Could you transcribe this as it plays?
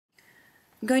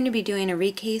I'm going to be doing a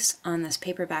recase on this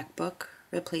paperback book,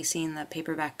 replacing the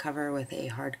paperback cover with a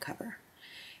hardcover.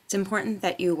 It's important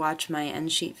that you watch my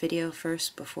end sheet video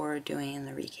first before doing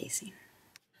the recasing.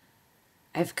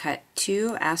 I've cut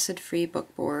 2 acid-free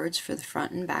book boards for the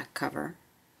front and back cover.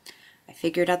 I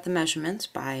figured out the measurements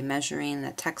by measuring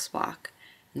the text block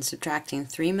and subtracting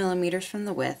 3 millimeters from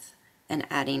the width and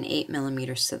adding 8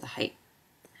 millimeters to the height.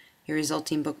 Your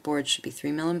resulting book board should be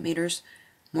 3 millimeters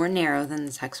more narrow than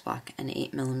the text block and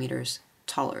 8 millimeters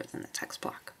taller than the text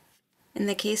block. In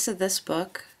the case of this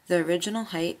book, the original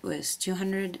height was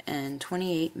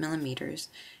 228 millimeters,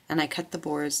 and I cut the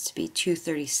boards to be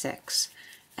 236,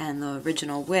 and the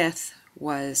original width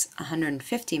was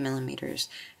 150 millimeters,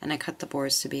 and I cut the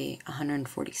boards to be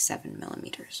 147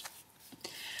 millimeters.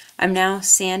 I'm now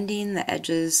sanding the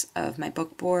edges of my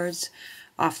book boards.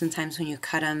 Oftentimes when you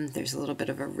cut them, there's a little bit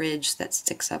of a ridge that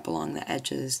sticks up along the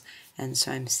edges, and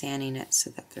so I'm sanding it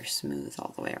so that they're smooth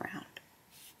all the way around.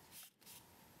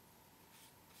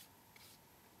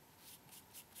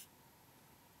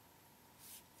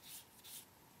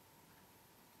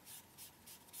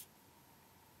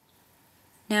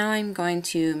 Now I'm going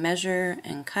to measure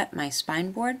and cut my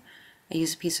spine board. I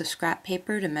use a piece of scrap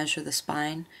paper to measure the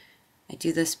spine. I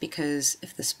do this because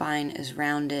if the spine is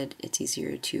rounded, it's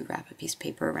easier to wrap a piece of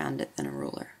paper around it than a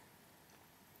ruler.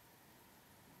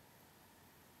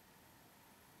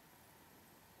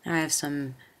 Now I have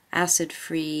some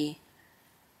acid-free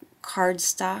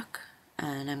cardstock,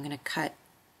 and I'm going to cut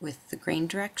with the grain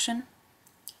direction.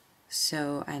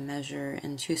 So I measure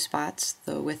in 2 spots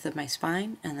the width of my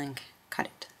spine and then cut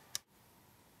it.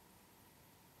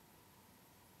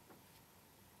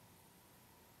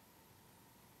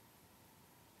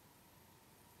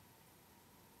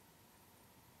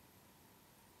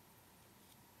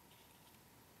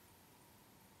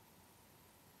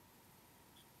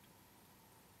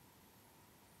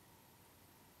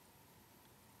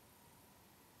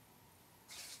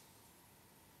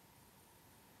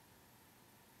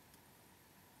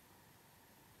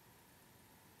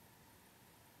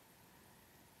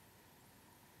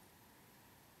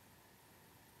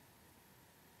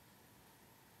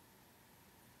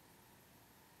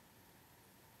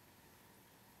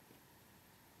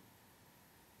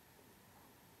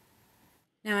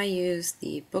 Now I use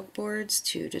the book boards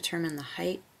to determine the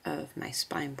height of my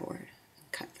spine board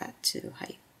and cut that to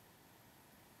height.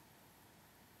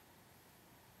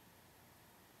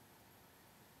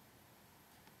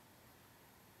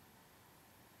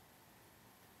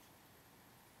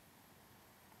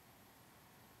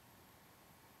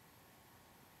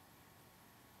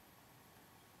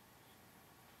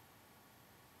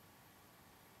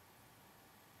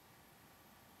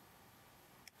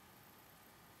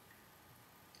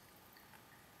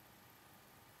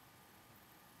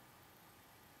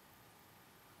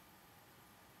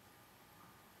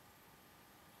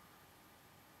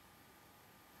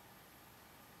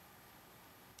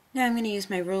 Now I'm going to use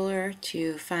my ruler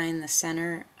to find the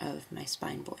center of my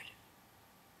spine board.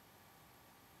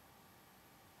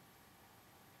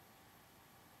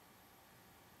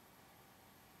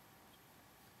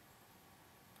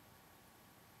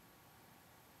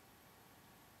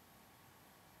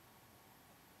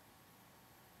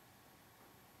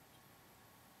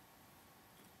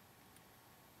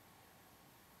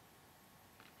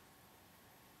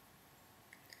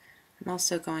 I'm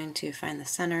also going to find the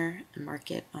center and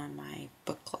mark it on my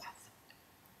book cloth.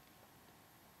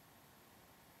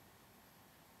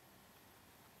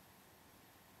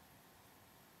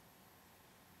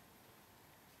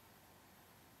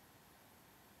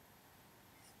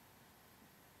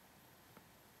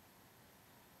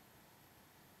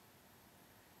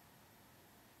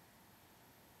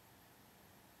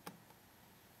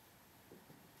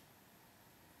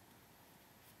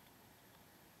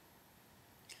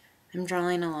 I'm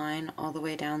drawing a line all the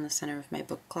way down the center of my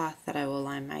book cloth that I will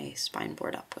line my spine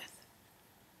board up with.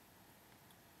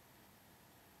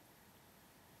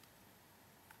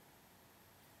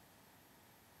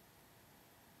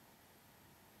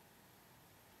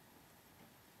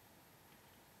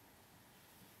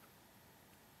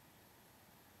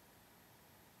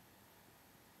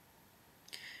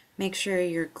 Make sure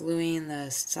you're gluing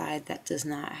the side that does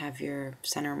not have your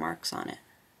center marks on it.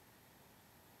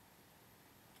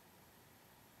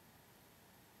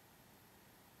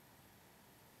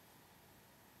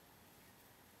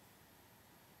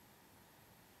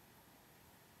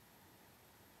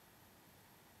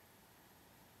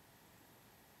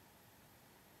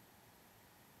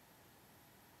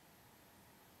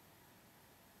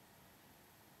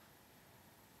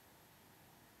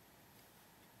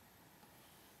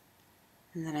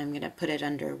 And then I'm going to put it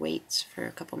under weights for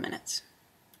a couple minutes.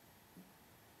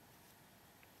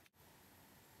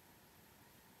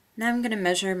 Now I'm going to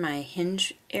measure my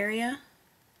hinge area.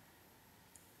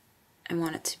 I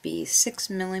want it to be 6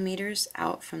 millimeters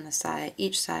out from the side,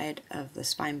 each side of the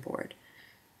spine board.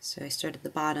 So I start at the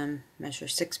bottom, measure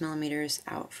 6 millimeters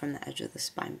out from the edge of the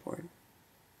spine board.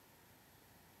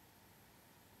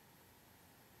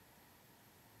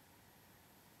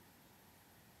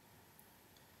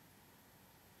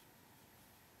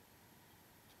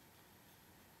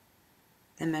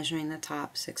 Then measuring the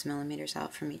top 6 millimeters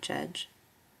out from each edge.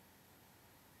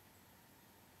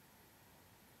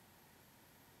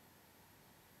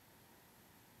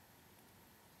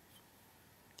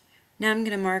 Now I'm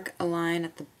going to mark a line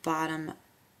at the bottom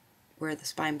where the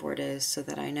spine board is so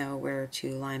that I know where to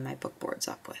line my book boards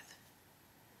up with.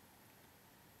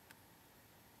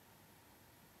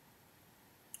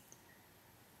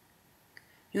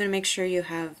 You want to make sure you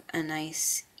have a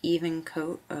nice even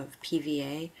coat of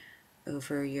PVA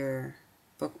over your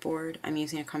book board. I'm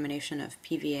using a combination of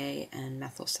PVA and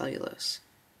methyl cellulose.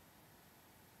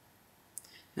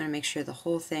 You want to make sure the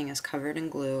whole thing is covered in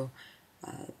glue,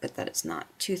 but that it's not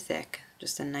too thick,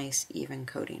 just a nice even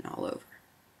coating all over.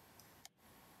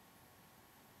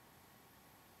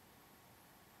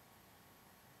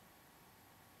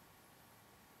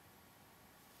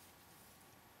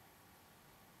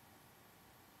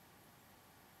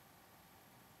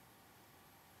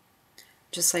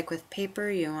 Just like with paper,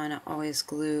 you want to always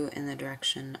glue in the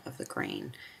direction of the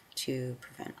grain to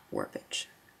prevent warpage.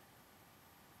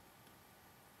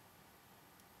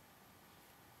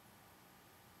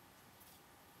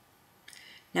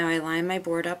 Now I line my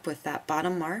board up with that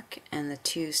bottom mark and the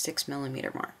two 6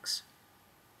 millimeter marks.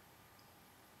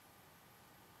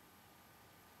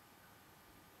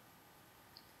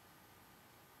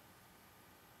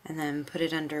 And then put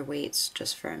it under weights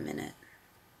just for a minute.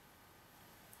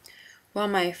 While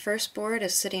my first board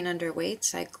is sitting under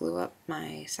weights, I glue up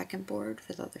my second board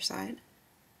for the other side.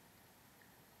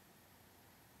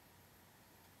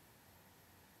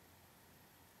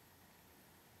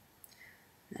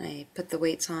 Then I put the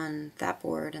weights on that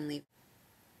board and leave.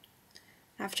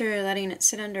 After letting it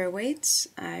sit under weights,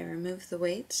 I remove the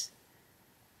weights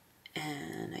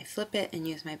and I flip it and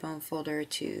use my bone folder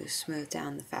to smooth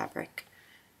down the fabric.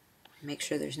 Make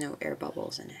sure there's no air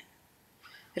bubbles in it.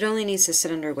 It only needs to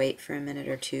sit under weight for a minute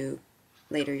or two.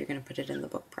 Later you're going to put it in the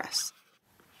book press.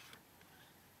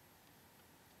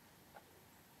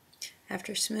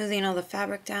 After smoothing all the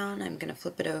fabric down, I'm going to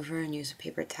flip it over and use a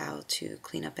paper towel to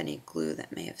clean up any glue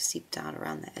that may have seeped out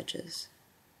around the edges.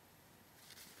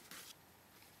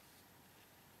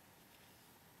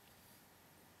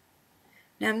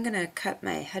 Now I'm going to cut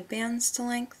my headbands to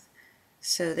length,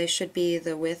 so they should be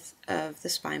the width of the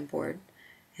spine board,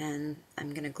 and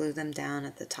I'm going to glue them down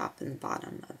at the top and the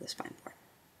bottom of the spine board.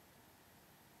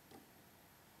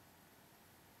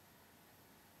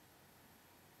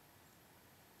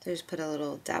 So I just put a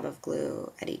little dab of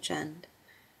glue at each end,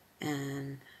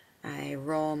 and I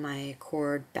roll my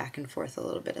cord back and forth a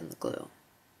little bit in the glue.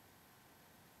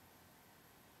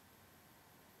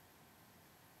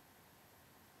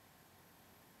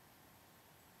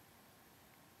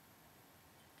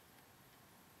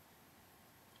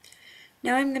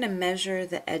 Now I'm going to measure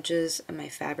the edges of my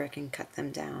fabric and cut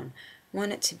them down. I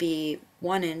want it to be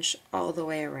 1 inch all the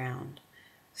way around.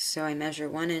 So I measure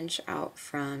 1 inch out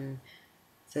from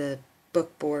the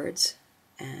book boards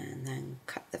and then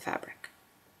cut the fabric.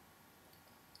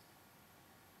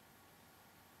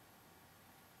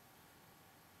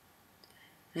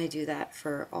 And I do that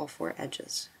for all 4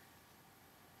 edges.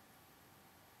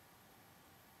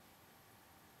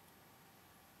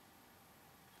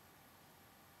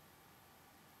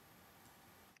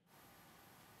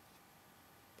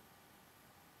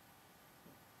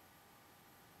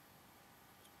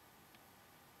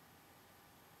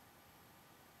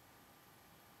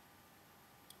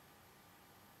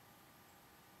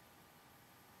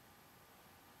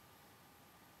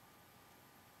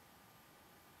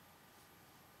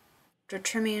 After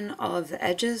trimming all of the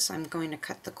edges, I'm going to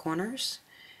cut the corners,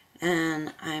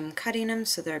 and I'm cutting them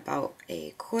so they're about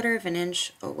 1/4 of an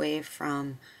inch away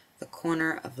from the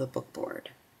corner of the book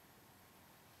board.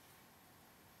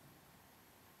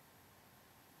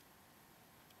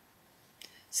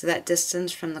 So that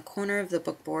distance from the corner of the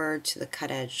book board to the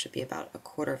cut edge should be about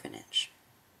 1/4 of an inch.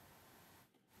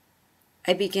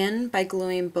 I begin by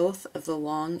gluing both of the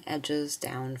long edges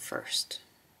down first.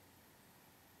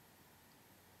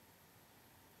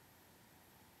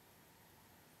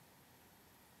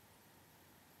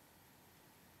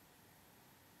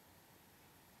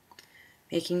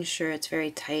 making sure it's very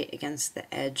tight against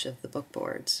the edge of the book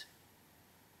boards.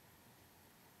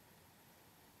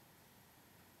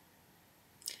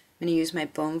 I'm going to use my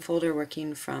bone folder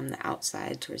working from the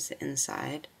outside towards the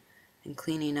inside and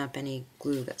cleaning up any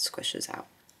glue that squishes out.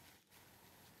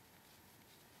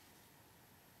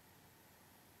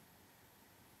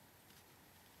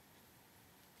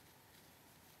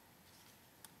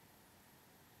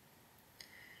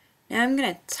 Now I'm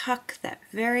going to tuck that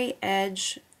very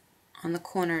edge on the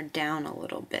corner down a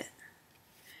little bit.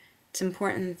 It's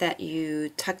important that you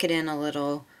tuck it in a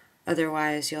little,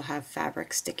 otherwise you'll have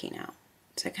fabric sticking out.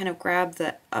 So I kind of grab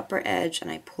the upper edge and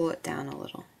I pull it down a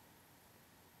little.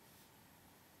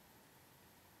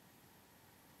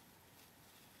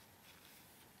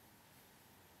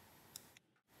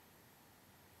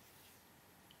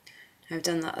 I've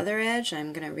done the other edge.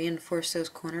 I'm going to reinforce those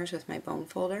corners with my bone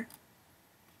folder.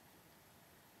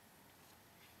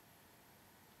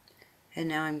 And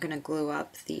now I'm going to glue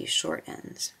up the short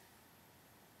ends.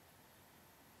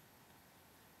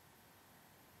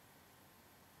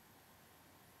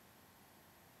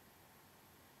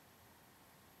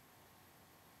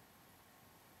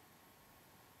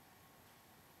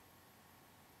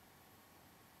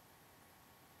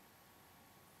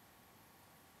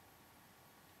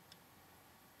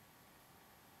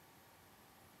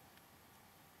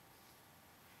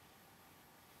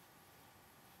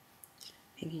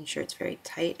 Making sure it's very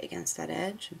tight against that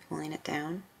edge and pulling it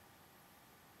down.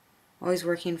 Always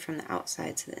working from the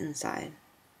outside to the inside.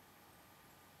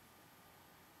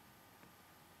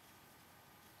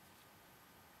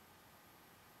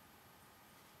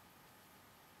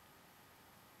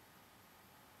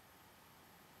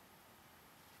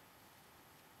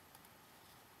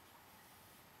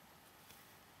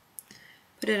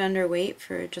 Put it under weight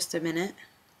for just a minute.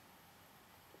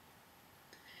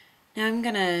 Now I'm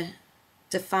going to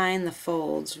define the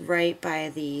folds right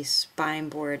by the spine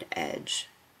board edge.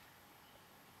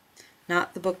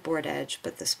 Not the bookboard edge,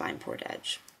 but the spine board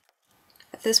edge.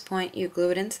 At this point, you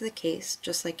glue it into the case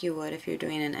just like you would if you're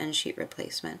doing an end sheet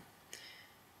replacement.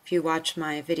 If you watch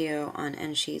my video on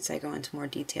end sheets, I go into more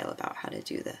detail about how to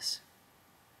do this.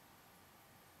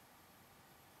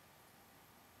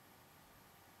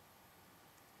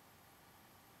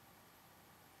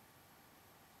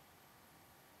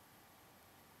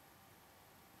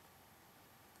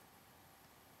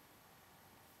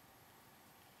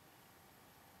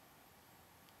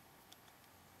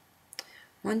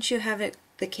 Once you have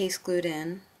the case glued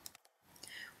in,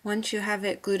 once you have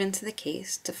it glued into the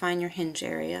case, define your hinge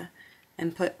area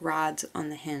and put rods on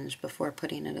the hinge before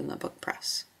putting it in the book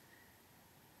press.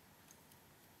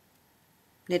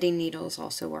 Knitting needles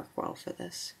also work well for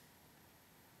this.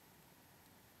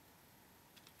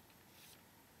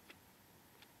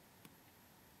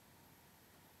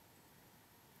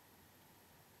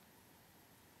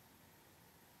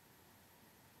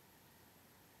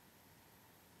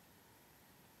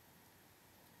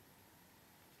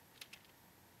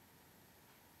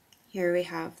 Here we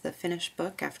have the finished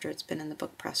book after it's been in the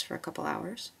book press for a couple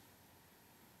hours.